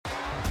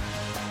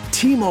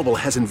T-Mobile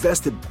has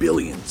invested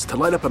billions to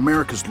light up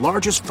America's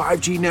largest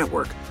 5G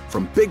network,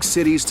 from big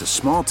cities to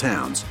small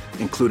towns,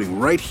 including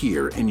right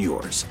here in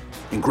yours.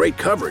 And great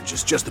coverage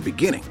is just the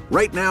beginning.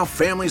 Right now,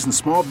 families and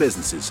small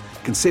businesses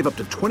can save up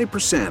to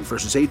 20%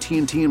 versus AT&T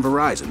and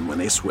Verizon when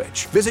they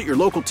switch. Visit your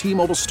local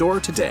T-Mobile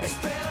store today.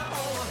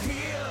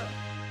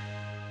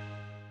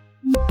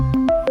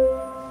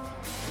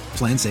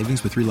 Plan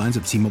savings with 3 lines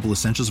of T-Mobile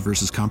Essentials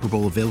versus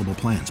comparable available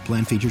plans.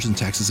 Plan features and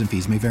taxes and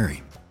fees may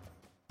vary.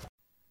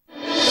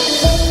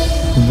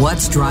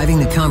 What's driving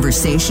the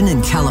conversation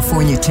in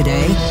California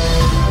today?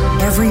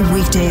 Every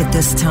weekday at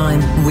this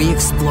time, we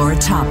explore a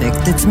topic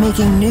that's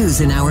making news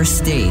in our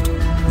state.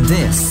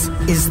 This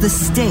is the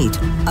State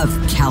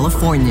of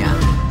California.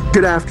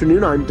 Good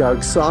afternoon. I'm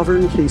Doug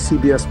Sovern,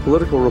 KCBS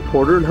political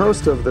reporter and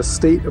host of the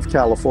State of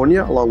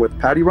California, along with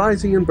Pattie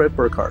Reising and Brett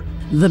Burkhart.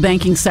 The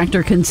banking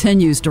sector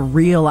continues to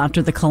reel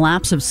after the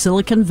collapse of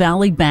Silicon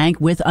Valley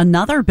Bank, with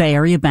another Bay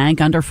Area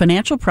bank under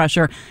financial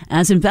pressure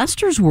as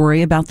investors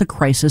worry about the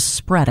crisis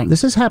spreading.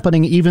 This is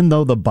happening even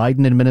though the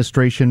Biden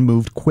administration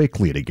moved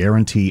quickly to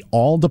guarantee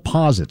all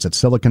deposits at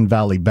Silicon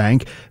Valley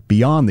Bank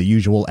beyond the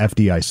usual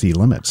FDIC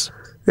limits.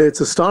 It's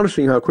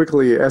astonishing how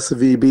quickly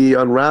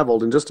SVB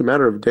unraveled in just a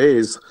matter of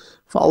days,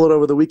 followed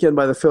over the weekend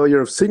by the failure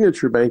of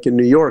Signature Bank in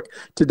New York.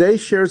 Today,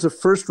 shares of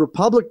First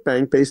Republic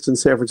Bank, based in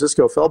San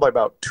Francisco, fell by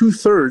about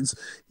 2/3,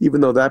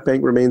 even though that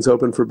bank remains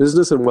open for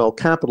business and well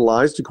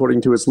capitalized, according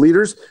to its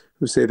leaders,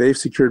 who say they've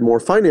secured more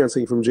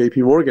financing from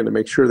JP Morgan to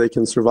make sure they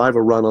can survive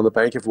a run on the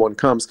bank if one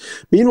comes.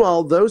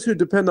 Meanwhile, those who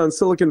depend on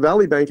Silicon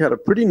Valley Bank had a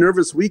pretty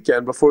nervous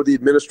weekend before the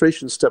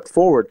administration stepped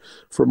forward.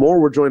 For more,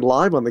 we're joined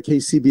live on the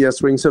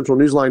KCBS Ring Central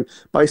Newsline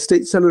by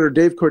State Senator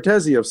Dave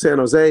Cortese of San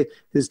Jose.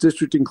 His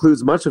district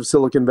includes much of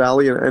Silicon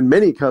Valley and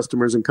many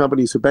customers and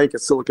companies who bank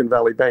at Silicon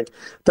Valley Bank.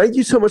 Thank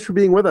you so much for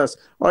being with us.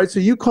 All right, so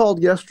you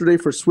called yesterday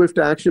for swift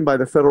action by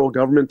the federal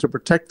government to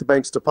protect the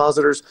bank's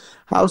depositors.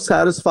 How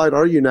satisfied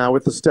are you now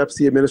with the steps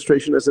the administration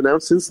has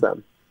announced since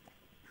then?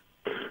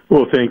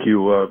 Well, thank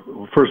you.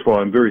 First of all,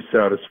 I'm very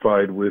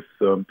satisfied with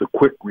the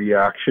quick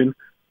reaction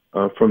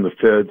from the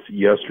feds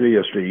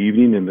yesterday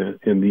evening,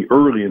 in the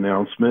early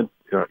announcement,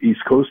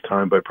 East Coast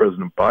time, by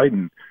President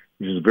Biden,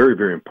 which is very,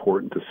 very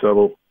important to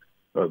settle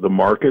the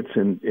markets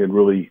and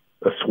really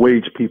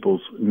assuage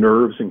people's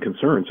nerves and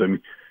concerns. I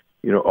mean,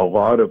 a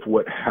lot of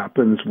what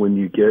happens when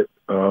you get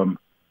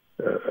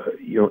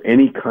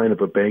any kind of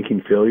a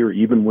banking failure,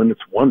 even when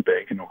it's one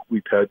bank,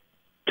 we've had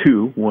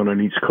one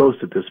on each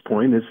coast at this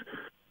point, is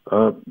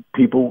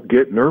people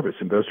get nervous,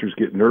 investors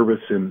get nervous,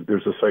 and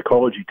there's a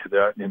psychology to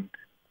that. And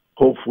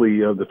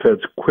hopefully the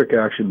Fed's quick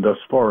action thus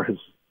far has,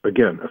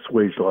 again,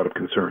 assuaged a lot of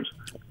concerns.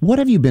 What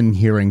have you been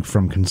hearing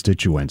from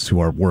constituents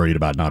who are worried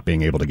about not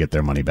being able to get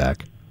their money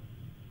back?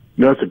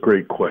 That's a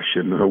great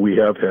question. We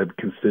have had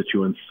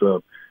constituents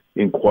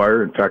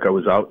inquire. In fact, I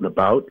was out and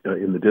about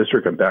in the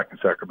district. I'm back in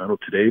Sacramento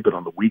today, but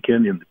on the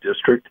weekend in the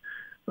district,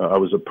 I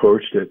was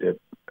approached at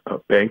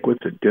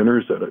banquets, at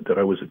dinners that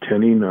I was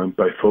attending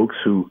by folks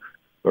who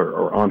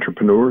are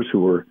entrepreneurs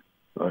who are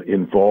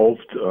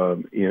involved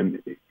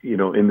in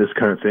this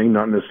kind of thing,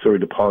 not necessarily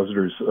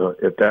depositors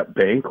at that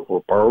bank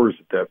or borrowers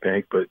at that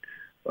bank, but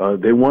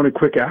they wanted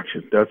quick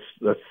action. That's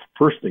the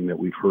first thing that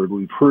we've heard.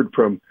 We've heard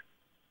from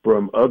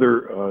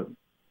other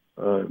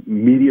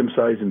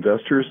medium-sized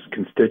investors,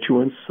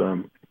 constituents,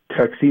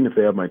 texting if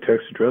they have my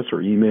text address,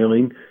 or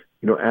emailing,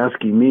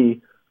 asking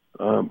me,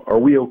 are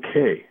we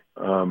okay?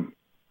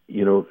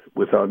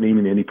 Without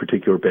naming any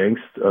particular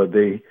banks,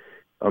 they,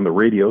 on the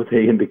radio,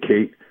 they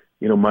indicate,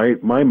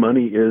 my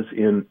money is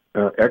in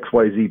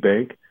XYZ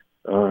Bank.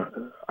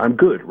 I'm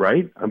good,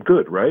 right?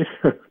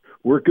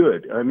 We're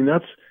good. I mean,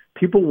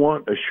 people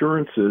want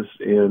assurances,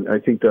 and I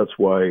think that's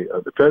why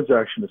the Fed's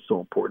action is so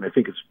important. I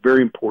think it's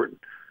very important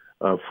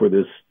for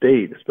this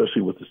state,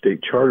 especially with the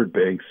state chartered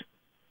banks,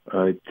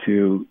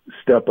 to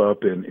step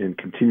up and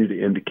continue to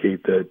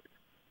indicate that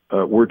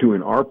we're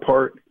doing our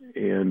part.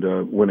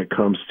 And when it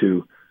comes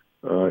to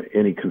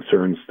any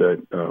concerns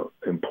that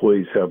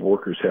employees have,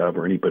 workers have,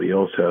 or anybody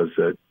else has,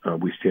 that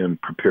we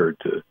stand prepared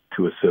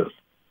to assist.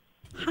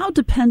 How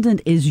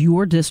dependent is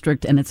your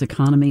district and its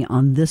economy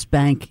on this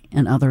bank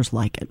and others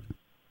like it?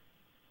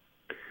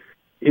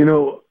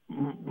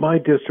 My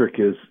district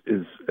is,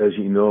 as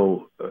you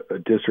know, a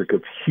district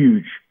of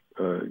huge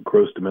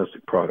gross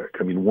domestic product.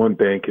 I mean, one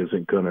bank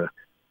isn't going to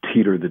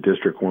teeter the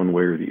district one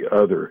way or the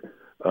other.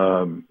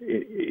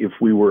 If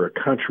we were a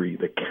country,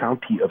 the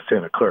county of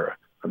Santa Clara,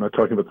 I'm not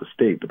talking about the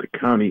state, but the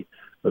county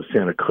of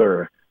Santa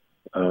Clara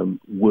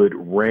would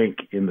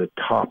rank in the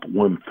top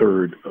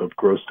 1/3 of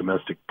gross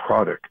domestic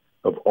product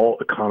of all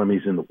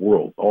economies in the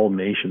world, all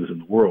nations in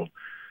the world.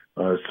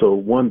 So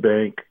one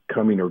bank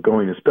coming or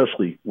going,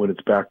 especially when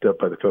it's backed up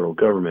by the federal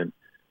government,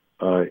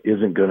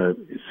 isn't going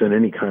to send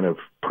any kind of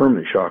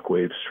permanent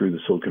shockwaves through the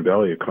Silicon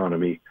Valley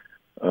economy.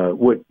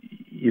 What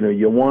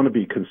you want to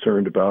be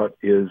concerned about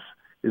is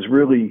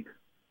really,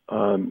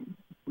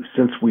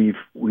 since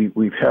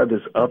we've had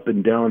this up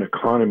and down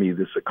economy,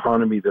 this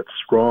economy that's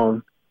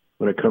strong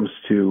when it comes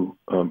to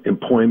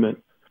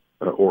employment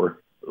or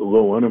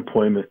low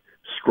unemployment,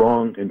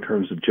 strong in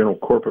terms of general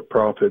corporate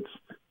profits?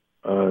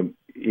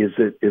 Is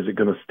it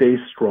going to stay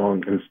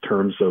strong in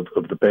terms of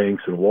the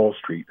banks and Wall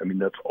Street? I mean,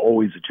 that's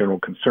always a general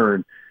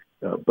concern,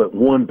 but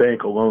one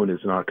bank alone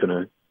is not going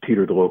to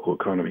teeter the local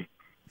economy.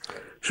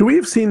 Should we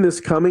have seen this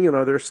coming, and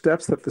are there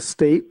steps that the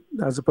state,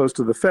 as opposed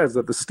to the feds,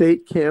 that the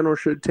state can or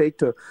should take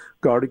to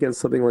guard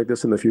against something like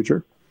this in the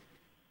future?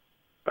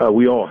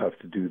 We all have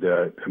to do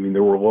that. I mean,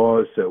 there were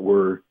laws that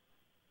were,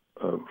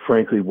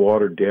 frankly,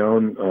 watered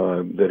down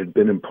that had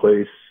been in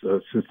place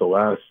since the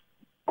last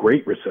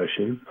Great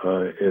Recession,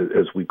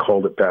 as we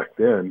called it back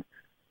then,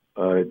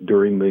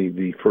 during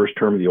the first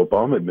term of the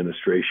Obama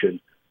administration.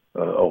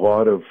 A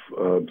lot of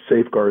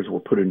safeguards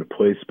were put into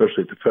place,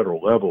 especially at the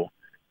federal level,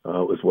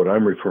 is what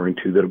I'm referring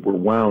to, that were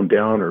wound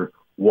down or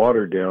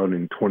watered down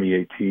in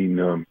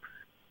 2018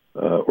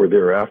 or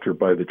thereafter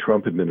by the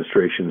Trump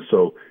administration.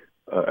 So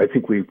I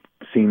think we've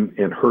seen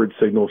and heard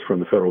signals from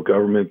the federal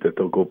government that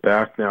they'll go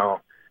back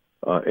now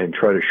and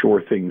try to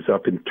shore things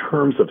up in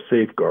terms of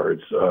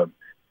safeguards.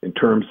 In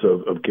terms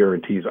of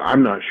guarantees,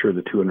 I'm not sure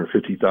the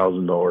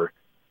 $250,000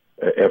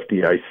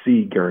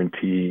 FDIC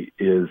guarantee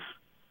is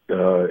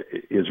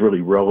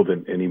really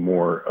relevant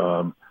anymore.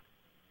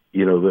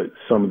 That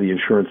some of the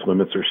insurance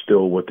limits are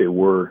still what they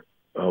were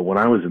when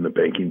I was in the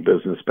banking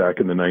business back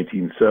in the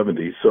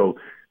 1970s. So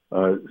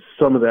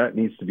some of that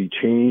needs to be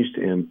changed,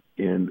 and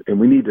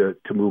we need to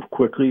move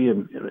quickly,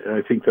 and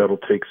I think that'll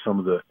take some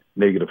of the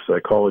negative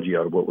psychology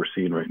out of what we're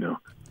seeing right now.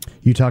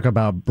 You talk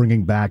about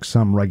bringing back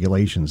some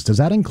regulations. Does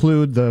that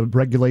include the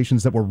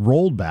regulations that were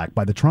rolled back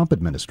by the Trump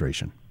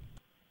administration?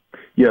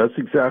 Yeah, that's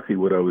exactly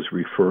what I was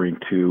referring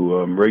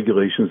to.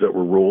 Regulations that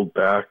were rolled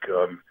back,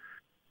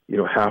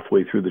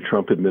 halfway through the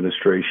Trump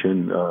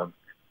administration.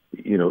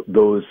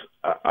 Those,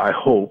 I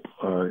hope,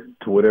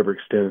 to whatever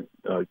extent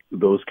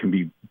those can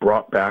be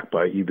brought back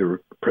by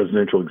either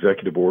presidential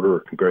executive order or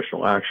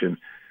congressional action,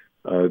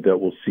 that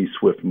will see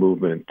swift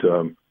movement.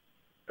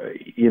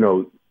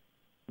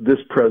 This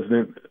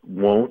president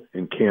won't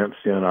and can't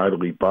stand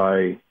idly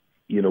by,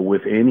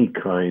 with any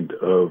kind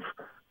of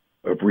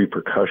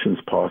repercussions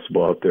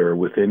possible out there,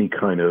 with any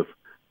kind of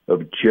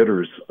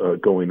jitters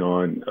going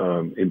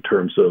on in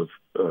terms of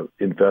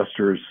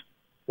investors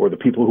or the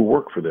people who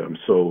work for them.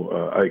 So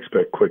I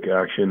expect quick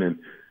action.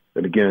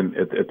 And again,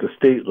 at the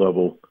state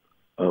level,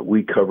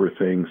 we cover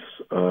things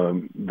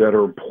that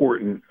are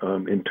important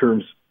in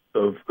terms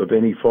of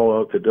any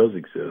fallout that does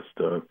exist.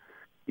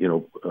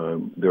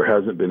 There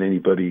hasn't been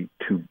anybody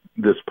to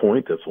this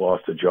point that's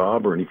lost a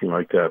job or anything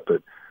like that.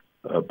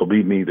 But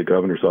believe me, the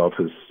governor's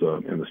office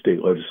and the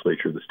state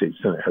legislature, the state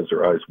Senate has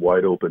their eyes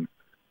wide open,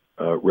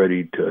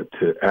 ready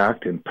to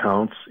act and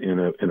pounce in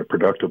a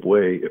productive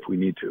way if we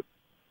need to.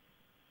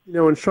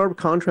 In sharp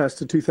contrast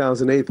to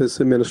 2008, this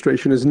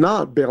administration is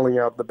not bailing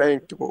out the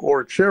bank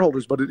or its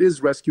shareholders, but it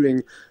is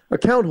rescuing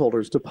account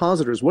holders,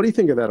 depositors. What do you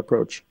think of that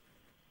approach?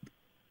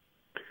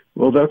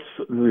 Well, that's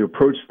the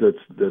approach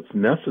that's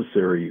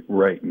necessary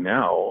right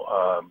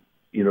now.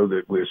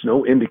 There's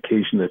no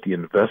indication that the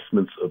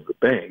investments of the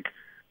bank,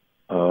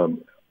 are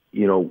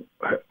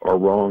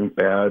wrong,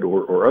 bad,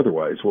 or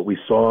otherwise. What we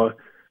saw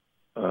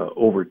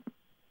over,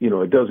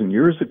 a dozen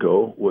years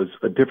ago was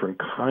a different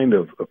kind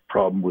of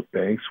problem with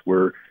banks,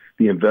 where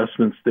the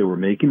investments they were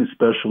making,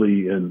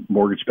 especially in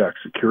mortgage-backed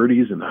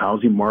securities in the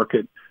housing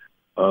market,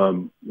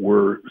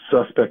 were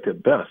suspect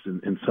at best,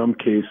 in some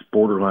case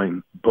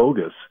borderline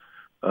bogus.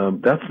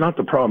 That's not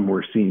the problem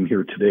we're seeing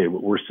here today.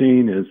 What we're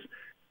seeing is,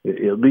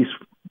 at least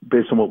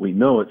based on what we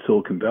know at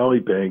Silicon Valley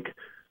Bank,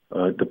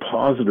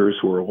 depositors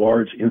who are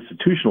large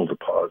institutional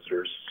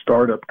depositors,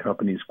 startup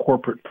companies,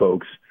 corporate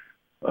folks,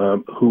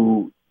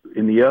 who,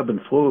 in the ebb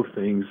and flow of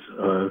things,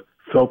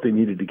 felt they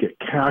needed to get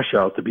cash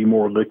out to be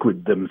more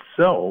liquid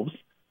themselves.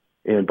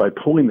 And by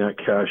pulling that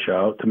cash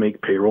out to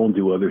make payroll and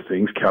do other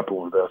things,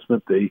 capital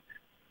investment, they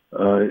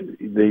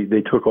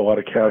took a lot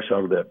of cash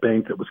out of that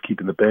bank that was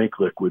keeping the bank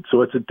liquid.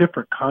 So it's a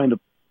different kind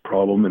of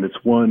problem, and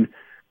it's one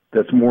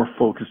that's more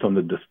focused on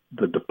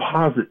the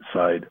deposit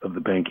side of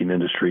the banking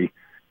industry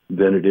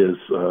than it is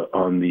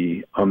on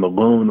the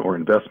loan or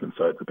investment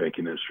side of the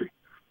banking industry.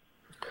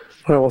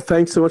 All right, well,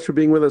 thanks so much for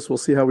being with us. We'll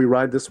see how we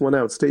ride this one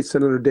out. State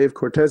Senator Dave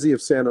Cortese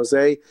of San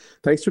Jose,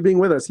 thanks for being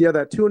with us. Yeah,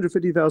 that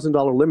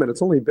 $250,000 limit,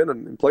 it's only been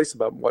in place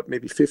about,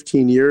 maybe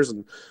 15 years.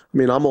 And I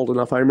mean, I'm old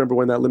enough. I remember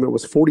when that limit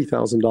was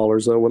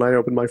 $40,000 when I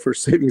opened my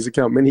first savings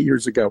account many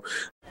years ago.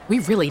 We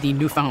really need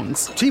new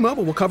phones.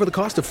 T-Mobile will cover the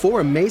cost of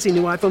 4 amazing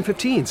new iPhone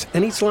 15s,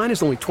 and each line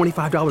is only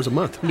 $25 a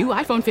month. New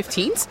iPhone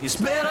 15s? It's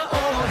better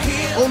over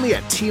here. Only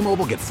at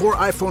T-Mobile, get 4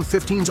 iPhone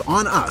 15s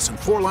on us and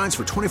 4 lines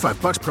for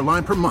 $25 per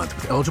line per month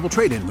with eligible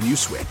trade-in when you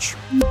switch.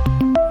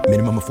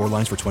 Minimum of 4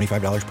 lines for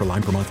 $25 per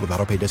line per month with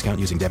autopay discount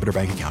using debit or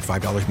bank account.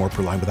 $5 more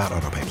per line without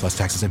autopay, plus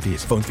taxes and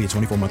fees. Phone fee at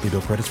 24 monthly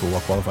bill credits for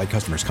well-qualified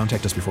customers.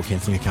 Contact us before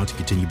canceling account to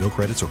continue bill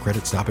credits or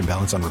credit stop and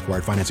balance on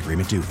required finance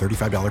agreement due.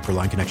 $35 per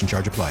line connection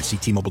charge applies. See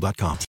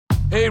T-Mobile.com.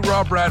 Hey,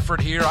 Rob Bradford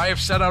here. I have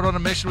set out on a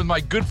mission with my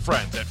good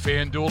friends at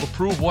FanDuel to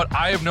prove what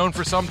I have known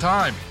for some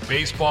time.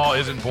 Baseball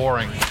isn't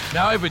boring.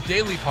 Now I have a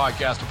daily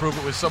podcast to prove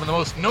it with some of the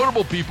most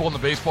notable people in the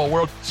baseball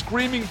world,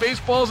 screaming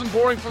baseball isn't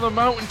boring from the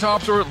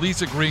mountaintops, or at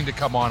least agreeing to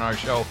come on our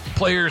show.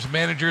 Players,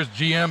 managers,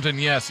 GMs, and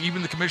yes,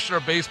 even the commissioner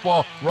of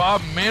baseball,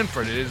 Rob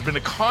Manfred. It has been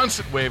a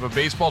constant wave of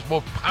baseball's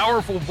most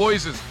powerful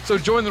voices. So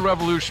join the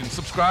revolution.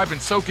 Subscribe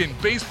and soak in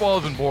Baseball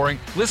Isn't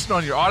Boring. Listen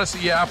on your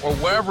Odyssey app or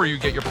wherever you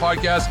get your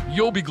podcasts.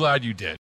 You'll be glad you did.